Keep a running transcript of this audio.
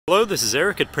Hello, this is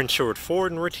Eric at Prince George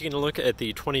Ford, and we're taking a look at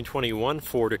the 2021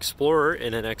 Ford Explorer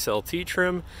in an XLT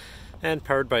trim and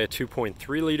powered by a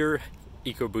 2.3-liter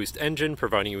EcoBoost engine,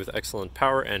 providing you with excellent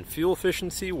power and fuel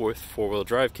efficiency with four-wheel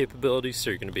drive capabilities, so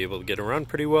you're going to be able to get around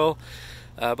pretty well.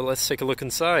 But let's take a look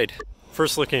inside.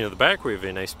 First, looking at the back, we have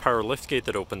a nice power liftgate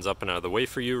that opens up and out of the way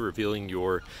for you, revealing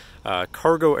your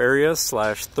cargo area /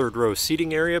 third row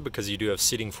seating area, because you do have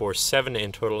seating for 7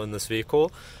 in total in this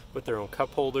vehicle, with their own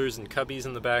cup holders and cubbies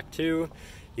in the back too.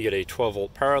 You get a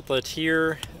 12-volt power outlet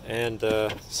here, and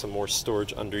some more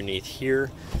storage underneath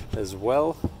here as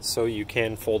well, so you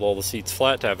can fold all the seats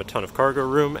flat to have a ton of cargo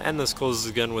room, and this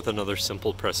closes again with another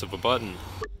simple press of a button.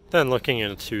 Then looking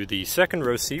into the second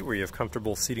row seat, where you have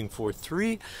comfortable seating for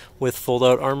 3 with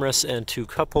fold-out armrests and 2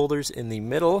 cup holders in the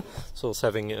middle. So it's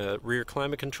having rear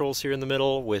climate controls here in the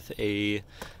middle with a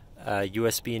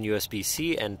USB and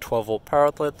USB-C and 12-volt power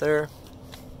outlet there.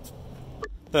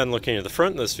 Then looking at the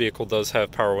front, this vehicle does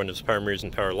have power windows, power mirrors,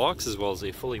 and power locks, as well as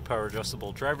a fully power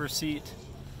adjustable driver's seat.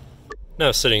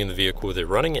 Now sitting in the vehicle with it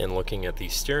running and looking at the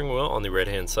steering wheel, on the right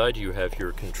hand side you have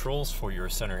your controls for your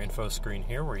center info screen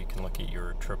here, where you can look at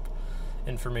your trip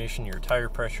information, your tire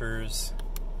pressures,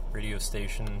 radio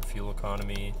station, fuel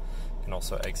economy. You can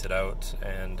also exit out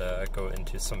and go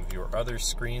into some of your other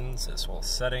screens as well as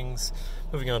settings.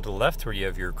 Moving on to the left, where you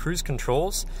have your cruise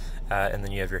controls, and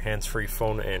then you have your hands-free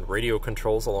phone and radio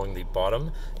controls along the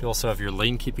bottom. You also have your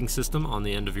lane keeping system on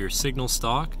the end of your signal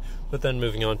stock. But then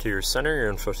moving on to your center,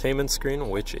 your infotainment screen,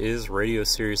 which is radio,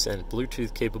 Sirius, and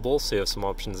Bluetooth capable, so you have some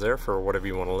options there for whatever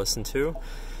you want to listen to.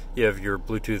 You have your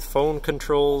Bluetooth phone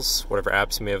controls, whatever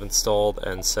apps you may have installed,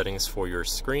 and settings for your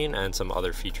screen, and some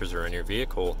other features are in your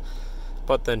vehicle.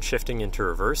 But then shifting into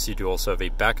reverse, you do also have a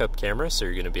backup camera, so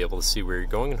you're going to be able to see where you're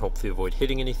going and hopefully avoid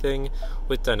hitting anything,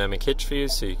 with dynamic hitch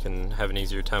views, so you can have an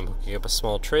easier time hooking up a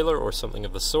small trailer or something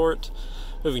of the sort.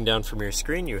 Moving down from your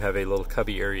screen, you have a little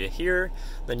cubby area here.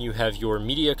 Then you have your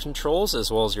media controls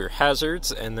as well as your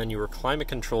hazards, and then your climate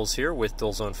controls here with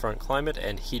dual zone front climate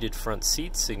and heated front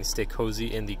seats, so you can stay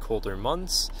cozy in the colder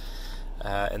months.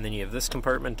 And then you have this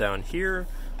compartment down here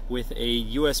with a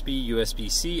USB,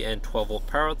 USB-C, and 12-volt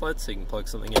power outlet, so you can plug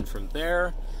something in from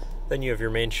there. Then you have your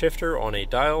main shifter on a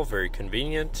dial, very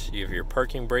convenient. You have your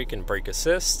parking brake and brake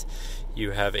assist.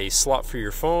 You have a slot for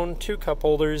your phone, 2 cup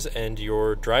holders, and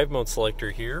your drive mode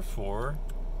selector here for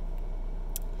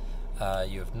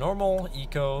you have normal,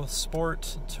 eco,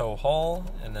 sport, tow haul,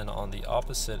 and then on the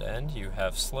opposite end you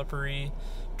have slippery,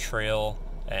 trail,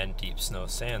 and deep snow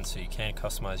sand, so you can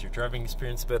customize your driving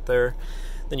experience a bit there.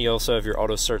 Then you also have your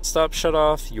auto start stop shut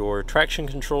off, your traction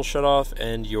control shut off,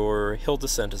 and your hill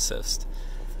descent assist.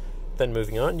 Then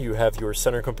moving on, you have your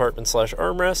center compartment /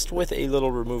 armrest with a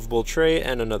little removable tray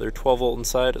and another 12-volt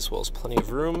inside, as well as plenty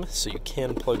of room, so you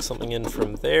can plug something in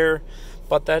from there.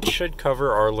 But that should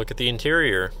cover our look at the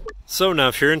interior. So now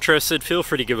if you're interested, feel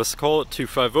free to give us a call at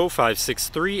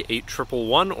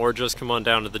 250-563-8111, or just come on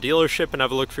down to the dealership and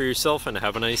have a look for yourself, and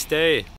have a nice day.